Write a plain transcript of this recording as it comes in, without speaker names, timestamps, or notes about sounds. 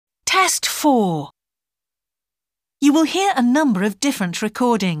Test 4. You will hear a number of different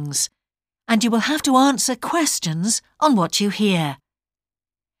recordings, and you will have to answer questions on what you hear.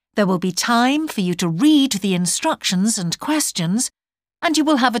 There will be time for you to read the instructions and questions, and you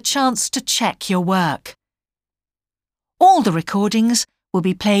will have a chance to check your work. All the recordings will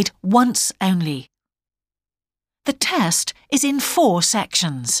be played once only. The test is in 4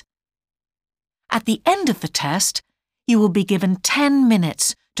 sections. At the end of the test, you will be given 10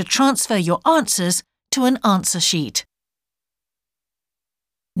 minutes to transfer your answers to an answer sheet.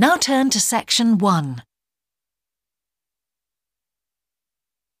 Now turn to Section 1.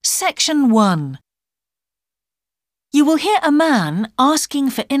 Section 1. You will hear a man asking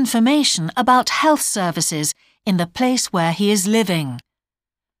for information about health services in the place where he is living.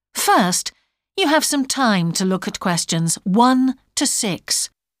 First, you have some time to look at questions 1 to 6.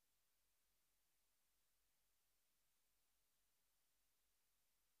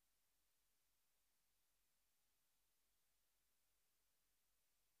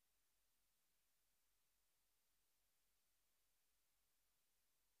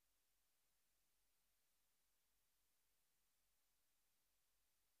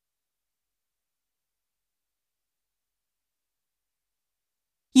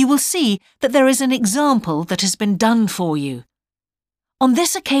 You will see that there is an example that has been done for you. On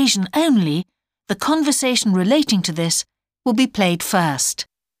this occasion only, the conversation relating to this will be played first.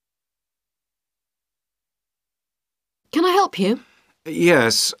 Can I help you?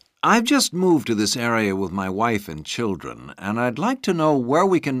 Yes, I've just moved to this area with my wife and children, and I'd like to know where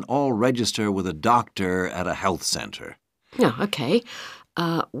we can all register with a doctor at a health centre. Oh, OK.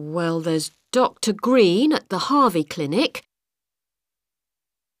 Well, there's Dr. Green at the Harvey Clinic.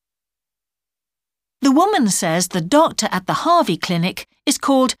 The woman says the doctor at the Harvey Clinic is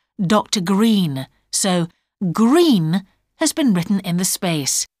called Dr. Green, so Green has been written in the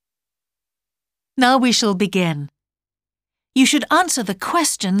space. Now we shall begin. You should answer the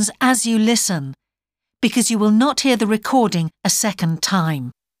questions as you listen, because you will not hear the recording a second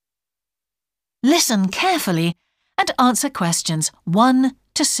time. Listen carefully and answer questions 1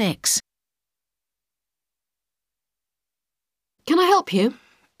 to 6. Can I help you?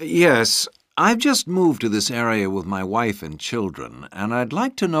 Yes, I've just moved to this area with my wife and children, and I'd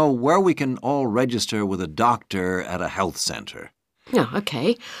like to know where we can all register with a doctor at a health centre. Oh,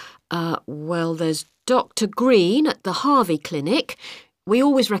 OK. Well, there's Dr. Green at the Harvey Clinic. We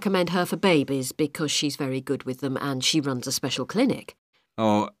always recommend her for babies because she's very good with them and she runs a special clinic.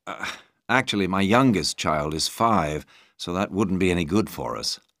 Oh, actually, my youngest child is 5, so that wouldn't be any good for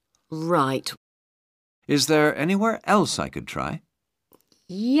us. Right. Is there anywhere else I could try?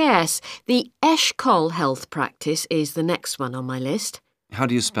 Yes, the Eshcol Health Practice is the next one on my list. How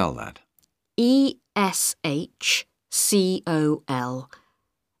do you spell that? Eshcol.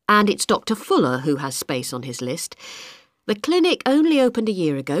 And it's Dr. Fuller who has space on his list. The clinic only opened a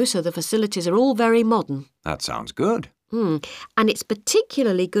year ago, so the facilities are all very modern. That sounds good. And it's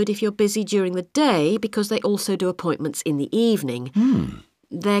particularly good if you're busy during the day because they also do appointments in the evening.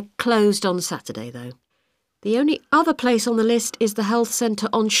 They're closed on Saturday, though. The only other place on the list is the health centre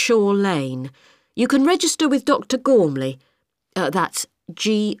on Shore Lane. You can register with Dr. Gormley. That's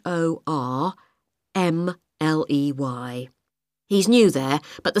Gormley. He's new there,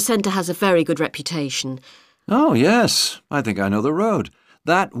 but the centre has a very good reputation. Oh, yes. I think I know the road.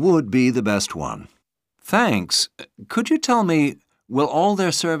 That would be the best one. Thanks. Could you tell me, will all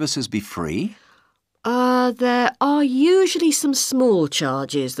their services be free? There are usually some small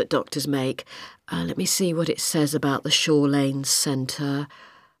charges that doctors make. Let me see what it says about the Shore Lane Centre.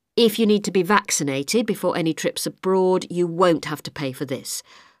 If you need to be vaccinated before any trips abroad, you won't have to pay for this.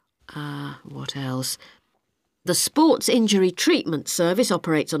 What else? The Sports Injury Treatment Service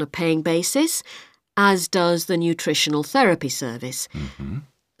operates on a paying basis, as does the Nutritional Therapy Service.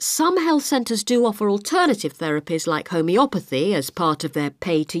 Some health centres do offer alternative therapies like homeopathy as part of their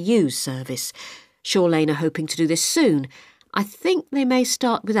pay-to-use service. Shore Lane are hoping to do this soon. I think they may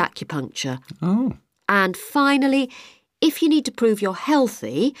start with acupuncture. Oh. And finally, if you need to prove you're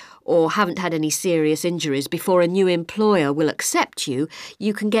healthy or haven't had any serious injuries before a new employer will accept you,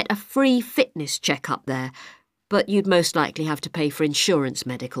 you can get a free fitness check-up there. But you'd most likely have to pay for insurance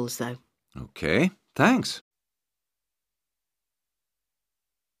medicals, though. OK, thanks.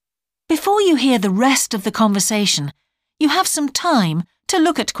 Before you hear the rest of the conversation, you have some time to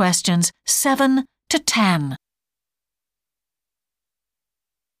look at questions 7 to 10.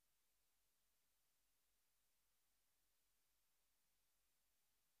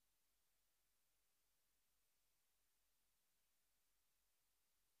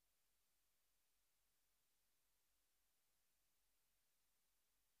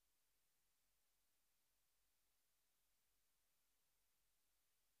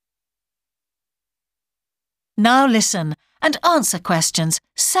 Now listen and answer questions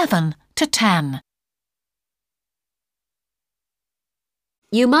 7 to 10.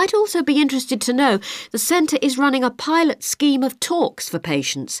 You might also be interested to know the centre is running a pilot scheme of talks for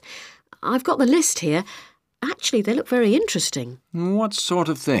patients. I've got the list here. Actually, they look very interesting. What sort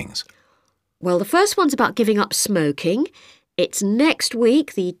of things? Well, the first one's about giving up smoking. It's next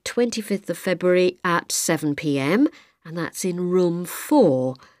week, the 25th of February at 7 p.m, and that's in room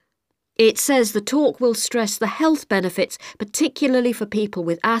 4. It says the talk will stress the health benefits, particularly for people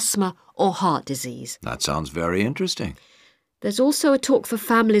with asthma or heart disease. That sounds very interesting. There's also a talk for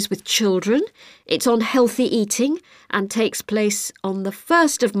families with children. It's on healthy eating and takes place on the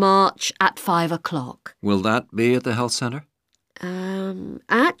 1st of March at 5 o'clock. Will that be at the health centre?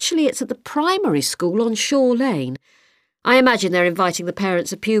 Actually, it's at the primary school on Shore Lane. I imagine they're inviting the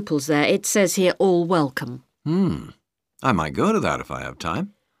parents of pupils there. It says here, all welcome. I might go to that if I have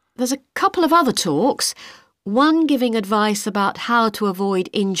time. There's a couple of other talks. One giving advice about how to avoid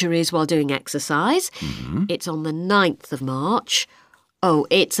injuries while doing exercise. It's on the 9th of March. Oh,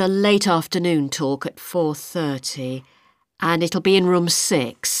 it's a late afternoon talk at 4:30, and it'll be in room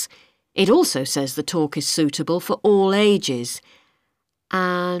 6. It also says the talk is suitable for all ages.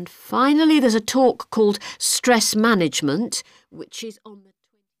 And finally, there's a talk called Stress Management, which is on the...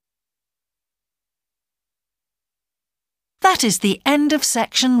 That is the end of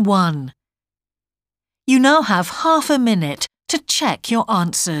section 1. You now have half a minute to check your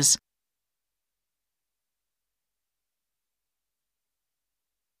answers.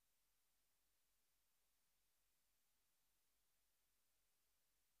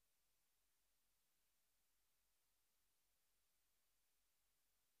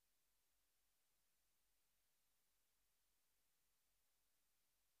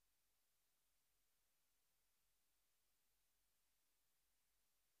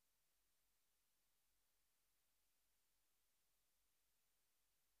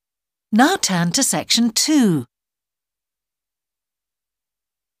 Now turn to section 2.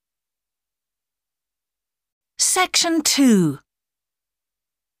 Section 2.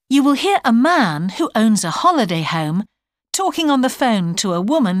 You will hear a man who owns a holiday home talking on the phone to a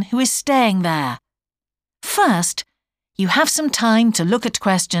woman who is staying there. First, you have some time to look at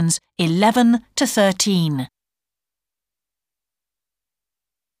questions 11 to 13.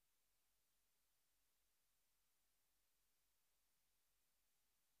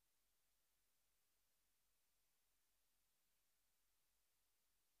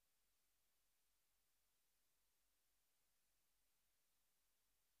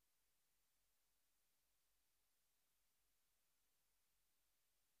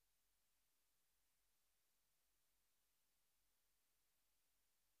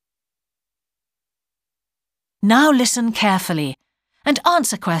 Now listen carefully and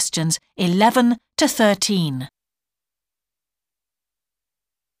answer questions 11 to 13.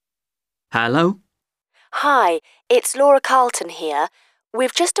 Hello? Hi, it's Laura Carlton here.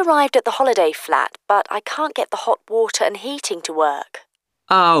 We've just arrived at the holiday flat, but I can't get the hot water and heating to work.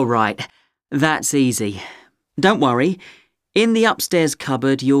 Oh, right. That's easy. Don't worry. In the upstairs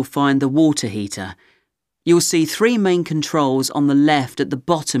cupboard, you'll find the water heater. You'll see 3 main controls on the left at the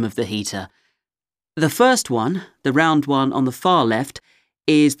bottom of the heater. The first one, the round one on the far left,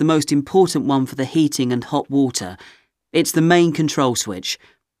 is the most important one for the heating and hot water. It's the main control switch.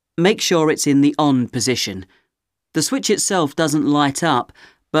 Make sure it's in the on position. The switch itself doesn't light up,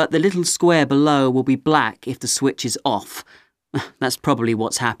 but the little square below will be black if the switch is off. That's probably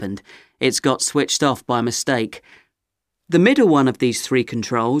what's happened. It's got switched off by mistake. The middle one of these 3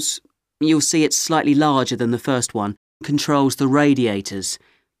 controls, you'll see it's slightly larger than the first one, controls the radiators.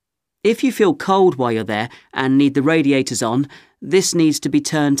 If you feel cold while you're there and need the radiators on, this needs to be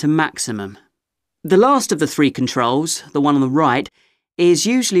turned to maximum. The last of the 3 controls, the one on the right, is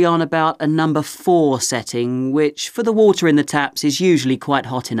usually on about a number 4 setting, which for the water in the taps is usually quite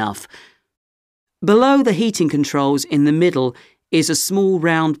hot enough. Below the heating controls in the middle is a small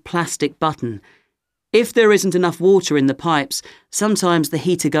round plastic button. If there isn't enough water in the pipes, sometimes the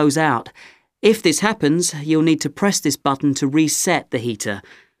heater goes out. If this happens, you'll need to press this button to reset the heater.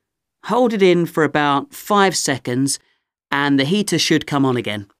 Hold it in for about 5 seconds and the heater should come on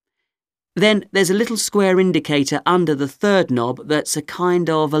again. Then there's a little square indicator under the 3rd knob that's a kind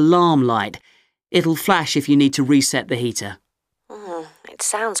of alarm light. It'll flash if you need to reset the heater. It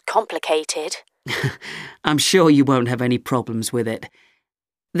sounds complicated. I'm sure you won't have any problems with it.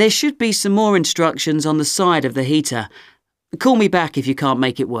 There should be some more instructions on the side of the heater. Call me back if you can't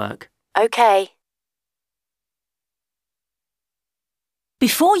make it work. OK.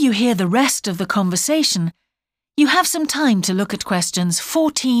 Before you hear the rest of the conversation, you have some time to look at questions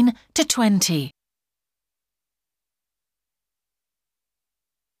 14 to 20.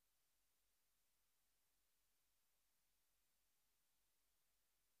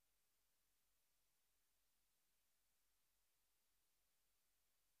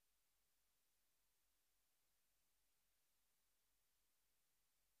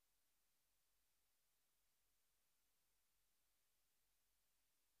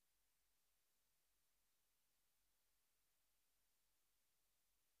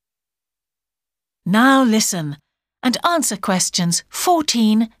 Now listen and answer questions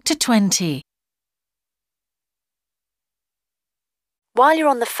 14 to 20. While you're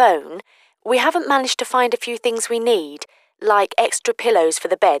on the phone, we haven't managed to find a few things we need, like extra pillows for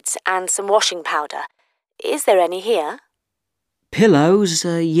the beds and some washing powder. Is there any here? Pillows,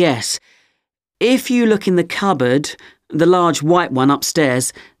 yes. If you look in the cupboard, the large white one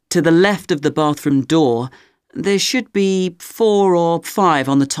upstairs, to the left of the bathroom door, there should be 4 or 5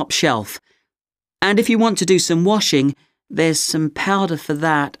 on the top shelf. And if you want to do some washing, there's some powder for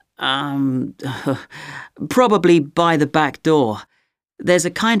that, probably by the back door. There's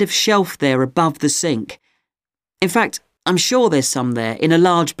a kind of shelf there above the sink. In fact, I'm sure there's some there in a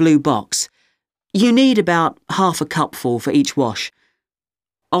large blue box. You need about half a cupful for each wash.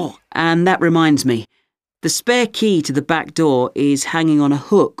 Oh, and that reminds me. The spare key to the back door is hanging on a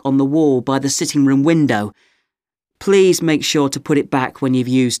hook on the wall by the sitting room window. Please make sure to put it back when you've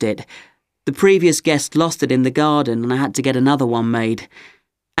used it. The previous guest lost it in the garden and I had to get another one made.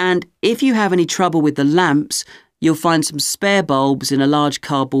 And if you have any trouble with the lamps, you'll find some spare bulbs in a large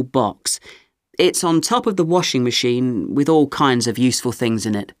cardboard box. It's on top of the washing machine with all kinds of useful things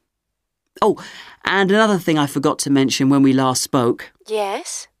in it. Oh, and another thing I forgot to mention when we last spoke.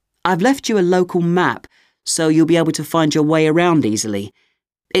 Yes? I've left you a local map so you'll be able to find your way around easily.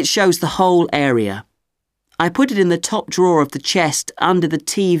 It shows the whole area. I put it in the top drawer of the chest under the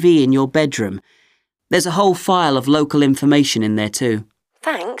TV in your bedroom. There's a whole file of local information in there too.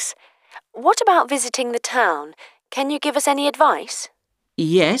 Thanks. What about visiting the town? Can you give us any advice?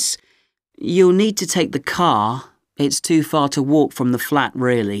 Yes. You'll need to take the car. It's too far to walk from the flat,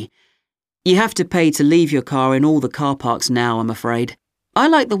 really. You have to pay to leave your car in all the car parks now, I'm afraid. I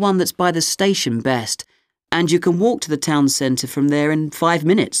like the one that's by the station best, and you can walk to the town centre from there in 5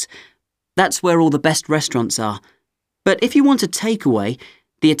 minutes. That's where all the best restaurants are. But if you want a takeaway,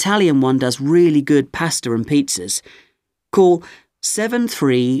 the Italian one does really good pasta and pizzas. Call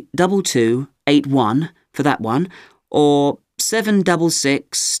 732281 for that one, or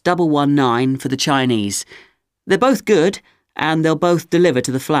 766119 for the Chinese. They're both good, and they'll both deliver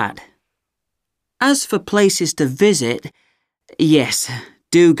to the flat. As for places to visit, yes,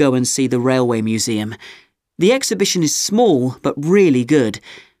 do go and see the Railway Museum. The exhibition is small, but really good.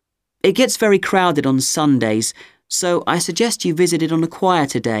 It gets very crowded on Sundays, so I suggest you visit it on a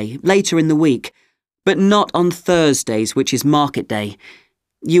quieter day, later in the week, but not on Thursdays, which is market day.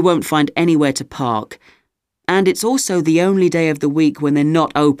 You won't find anywhere to park, and it's also the only day of the week when they're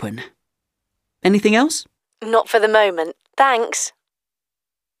not open. Anything else? Not for the moment. Thanks.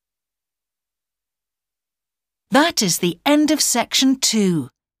 That is the end of section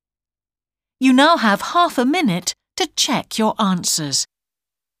 2. You now have half a minute to check your answers.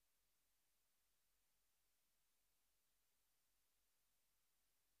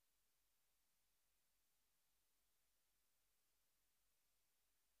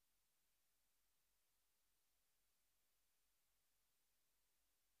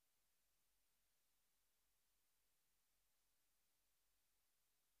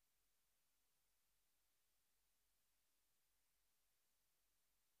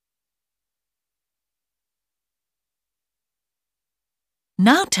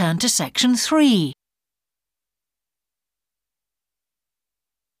 Now turn to section 3.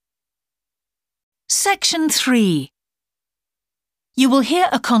 Section 3. You will hear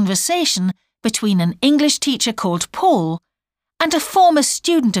a conversation between an English teacher called Paul and a former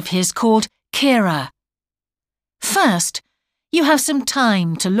student of his called Kira. First, you have some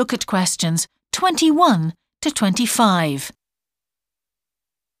time to look at questions 21 to 25.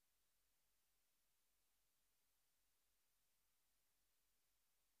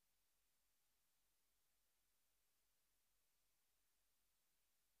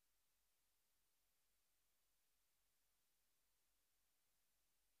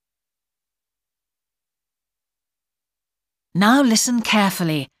 Now listen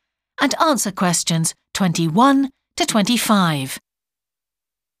carefully and answer questions 21 to 25.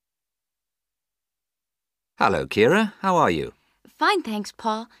 Hello, Kira. How are you? Fine, thanks,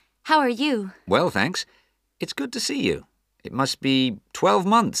 Paul. How are you? Well, thanks. It's good to see you. It must be 12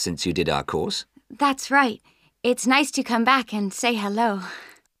 months since you did our course. That's right. It's nice to come back and say hello.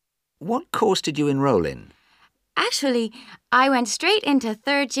 What course did you enroll in? Actually, I went straight into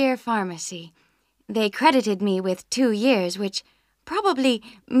third-year pharmacy. They credited me with 2 years, which probably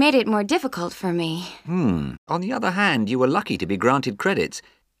made it more difficult for me. On the other hand, you were lucky to be granted credits.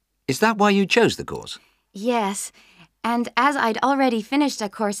 Is that why you chose the course? Yes, and as I'd already finished a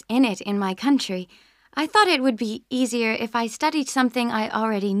course in it in my country, I thought it would be easier if I studied something I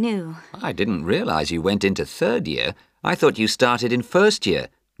already knew. I didn't realize you went into third year. I thought you started in first year.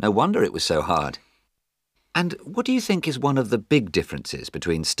 No wonder it was so hard. And what do you think is one of the big differences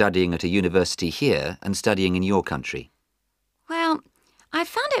between studying at a university here and studying in your country? Well, I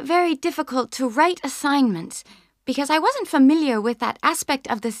found it very difficult to write assignments because I wasn't familiar with that aspect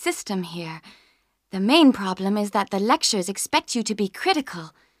of the system here. The main problem is that the lectures expect you to be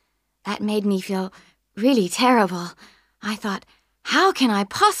critical. That made me feel really terrible. I thought, how can I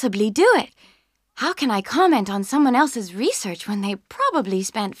possibly do it? How can I comment on someone else's research when they probably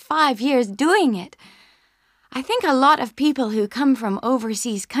spent 5 years doing it? I think a lot of people who come from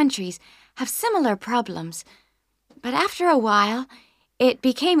overseas countries have similar problems. But after a while, it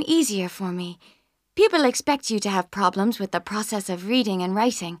became easier for me. People expect you to have problems with the process of reading and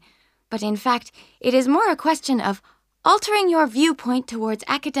writing, but in fact, it is more a question of altering your viewpoint towards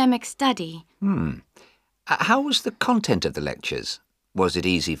academic study. How was the content of the lectures? Was it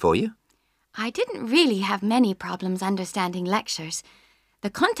easy for you? I didn't really have many problems understanding lectures. The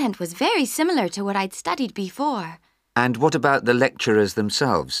content was very similar to what I'd studied before. And what about the lecturers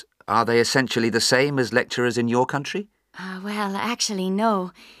themselves? Are they essentially the same as lecturers in your country? Well, actually,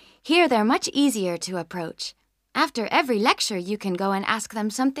 no. Here they're much easier to approach. After every lecture, you can go and ask them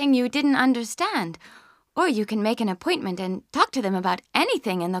something you didn't understand, or you can make an appointment and talk to them about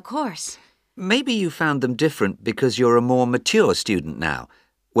anything in the course. Maybe you found them different because you're a more mature student now,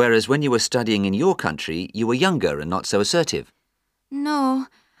 whereas when you were studying in your country, you were younger and not so assertive. No,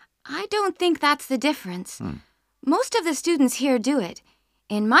 I don't think that's the difference. Most of the students here do it.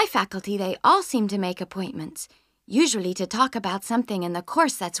 In my faculty, they all seem to make appointments, usually to talk about something in the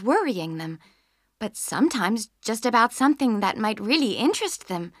course that's worrying them, but sometimes just about something that might really interest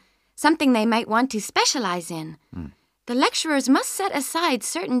them, something they might want to specialize in. The lecturers must set aside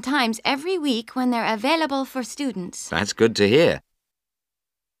certain times every week when they're available for students. That's good to hear.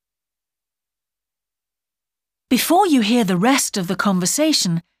 Before you hear the rest of the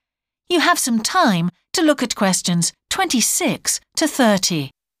conversation, you have some time to look at questions 26 to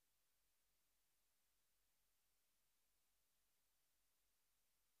 30.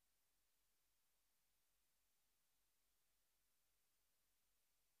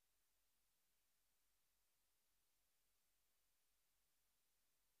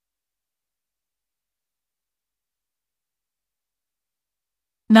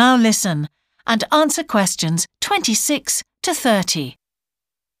 Now listen and answer questions 26 to 30.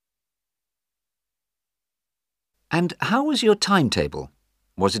 And how was your timetable?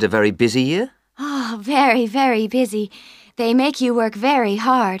 Was it a very busy year? Oh, very, very busy. They make you work very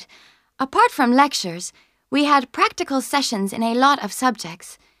hard. Apart from lectures, we had practical sessions in a lot of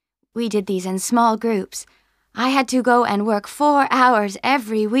subjects. We did these in small groups. I had to go and work 4 hours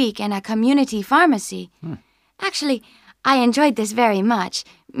every week in a community pharmacy. Actually, I enjoyed this very much,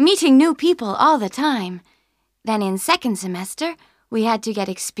 meeting new people all the time. Then in second semester, we had to get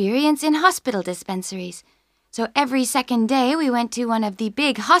experience in hospital dispensaries. So every second day we went to one of the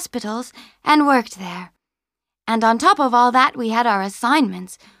big hospitals and worked there. And on top of all that, we had our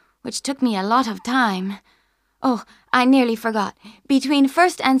assignments, which took me a lot of time. Oh, I nearly forgot. Between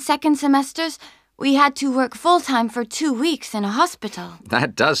first and second semesters, we had to work full-time for 2 weeks in a hospital.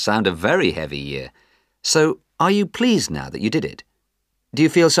 That does sound a very heavy year. So, are you pleased now that you did it? Do you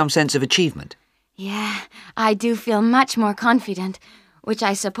feel some sense of achievement? Yeah, I do feel much more confident, which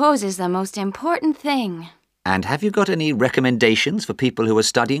I suppose is the most important thing. And have you got any recommendations for people who are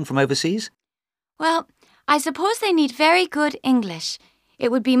studying from overseas? Well, I suppose they need very good English.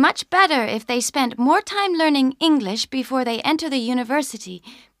 It would be much better if they spent more time learning English before they enter the university,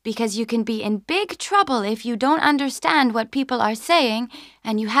 because you can be in big trouble if you don't understand what people are saying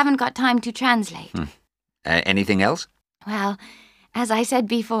and you haven't got time to translate. Anything else? Well, as I said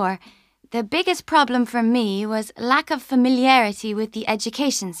before, the biggest problem for me was lack of familiarity with the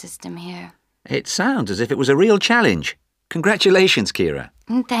education system here. It sounds as if it was a real challenge. Congratulations, Kira.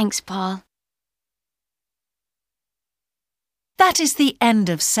 Thanks, Paul. That is the end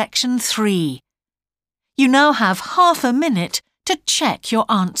of section 3. You now have half a minute to check your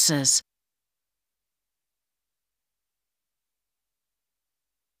answers.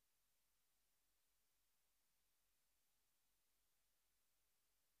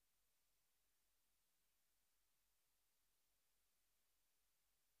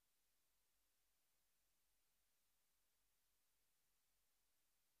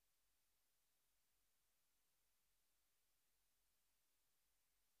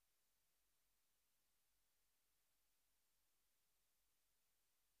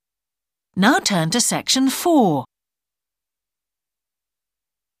 Now turn to section 4.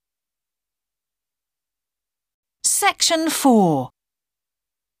 Section 4.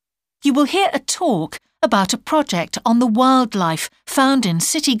 You will hear a talk about a project on the wildlife found in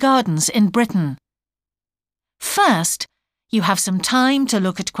city gardens in Britain. First, you have some time to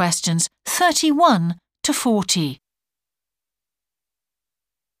look at questions 31 to 40.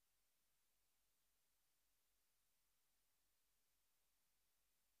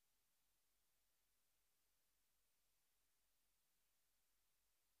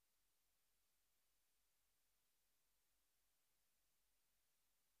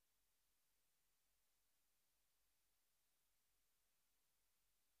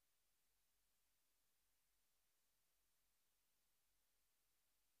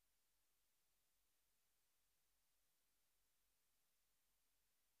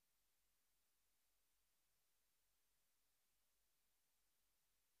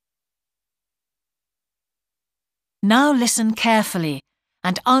 Now listen carefully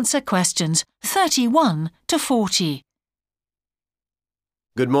and answer questions 31 to 40.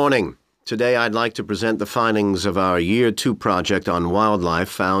 Good morning. Today I'd like to present the findings of our Year 2 project on wildlife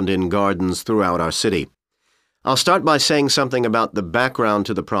found in gardens throughout our city. I'll start by saying something about the background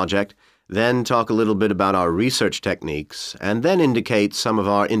to the project, then talk a little bit about our research techniques, and then indicate some of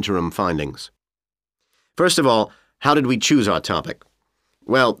our interim findings. First of all, how did we choose our topic?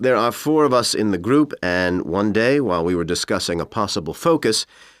 Well, there are 4 of us in the group, and one day, while we were discussing a possible focus,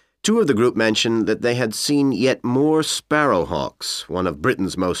 2 of the group mentioned that they had seen yet more sparrowhawks, one of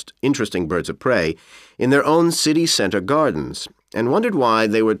Britain's most interesting birds of prey, in their own city centre gardens, and wondered why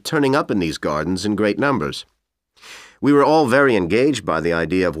they were turning up in these gardens in great numbers. We were all very engaged by the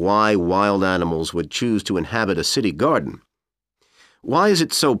idea of why wild animals would choose to inhabit a city garden. Why is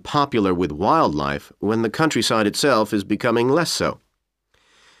it so popular with wildlife when the countryside itself is becoming less so?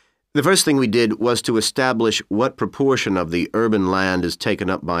 The first thing we did was to establish what proportion of the urban land is taken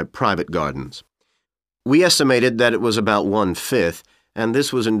up by private gardens. We estimated that it was about 1/5, and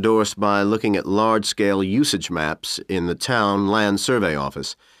this was endorsed by looking at large-scale usage maps in the town land survey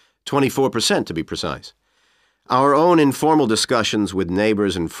office, 24% to be precise. Our own informal discussions with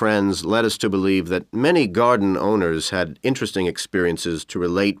neighbors and friends led us to believe that many garden owners had interesting experiences to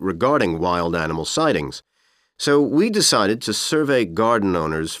relate regarding wild animal sightings. So we decided to survey garden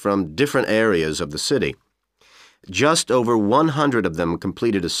owners from different areas of the city. Just over 100 of them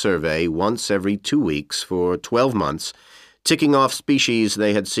completed a survey once every 2 weeks for 12 months, ticking off species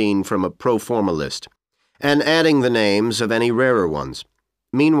they had seen from a pro forma list, and adding the names of any rarer ones.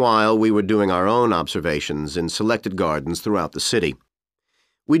 Meanwhile, we were doing our own observations in selected gardens throughout the city.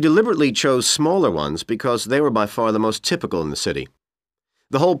 We deliberately chose smaller ones because they were by far the most typical in the city.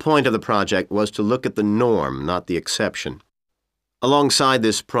 The whole point of the project was to look at the norm, not the exception. Alongside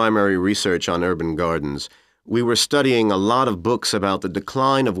this primary research on urban gardens, we were studying a lot of books about the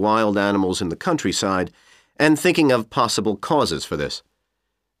decline of wild animals in the countryside and thinking of possible causes for this.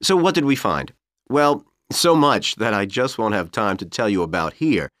 So what did we find? Well, so much that I just won't have time to tell you about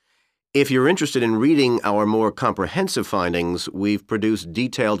here. If you're interested in reading our more comprehensive findings, we've produced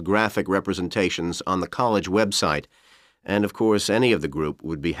detailed graphic representations on the college website. And, of course, any of the group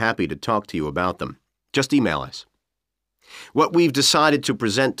would be happy to talk to you about them. Just email us. What we've decided to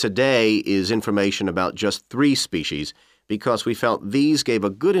present today is information about just 3 species because we felt these gave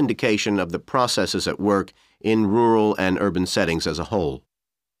a good indication of the processes at work in rural and urban settings as a whole.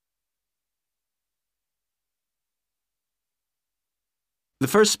 The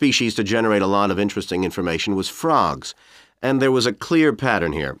first species to generate a lot of interesting information was frogs, and there was a clear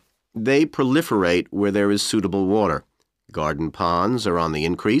pattern here. They proliferate where there is suitable water. Garden ponds are on the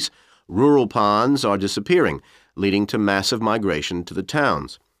increase, rural ponds are disappearing, leading to massive migration to the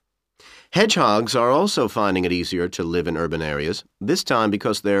towns. Hedgehogs are also finding it easier to live in urban areas, this time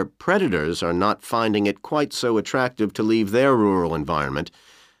because their predators are not finding it quite so attractive to leave their rural environment,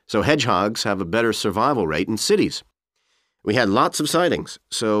 so hedgehogs have a better survival rate in cities. We had lots of sightings,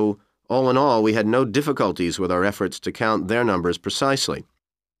 so all in all, we had no difficulties with our efforts to count their numbers precisely.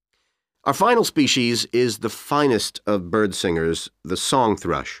 Our final species is the finest of bird singers, the song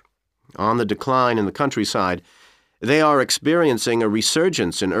thrush. On the decline in the countryside, they are experiencing a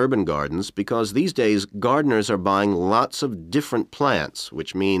resurgence in urban gardens because these days gardeners are buying lots of different plants,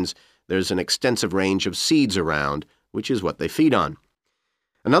 which means there's an extensive range of seeds around, which is what they feed on.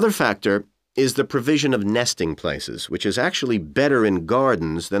 Another factor is the provision of nesting places, which is actually better in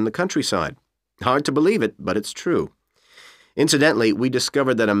gardens than the countryside. Hard to believe it, but it's true. Incidentally, we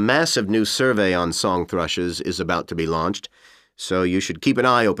discovered that a massive new survey on song thrushes is about to be launched, so you should keep an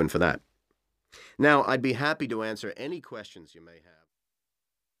eye open for that. Now, I'd be happy to answer any questions you may have.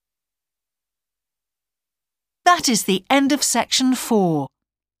 That is the end of section 4.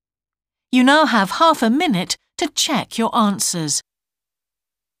 You now have half a minute to check your answers.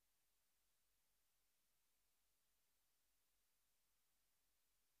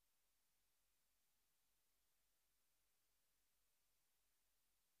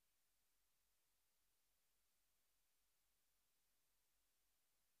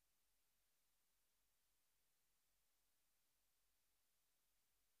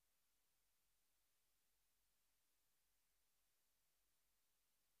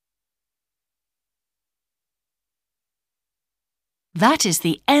 That is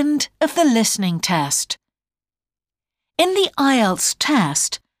the end of the listening test. In the IELTS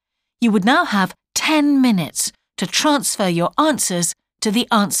test, you would now have 10 minutes to transfer your answers to the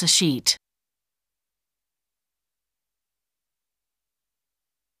answer sheet.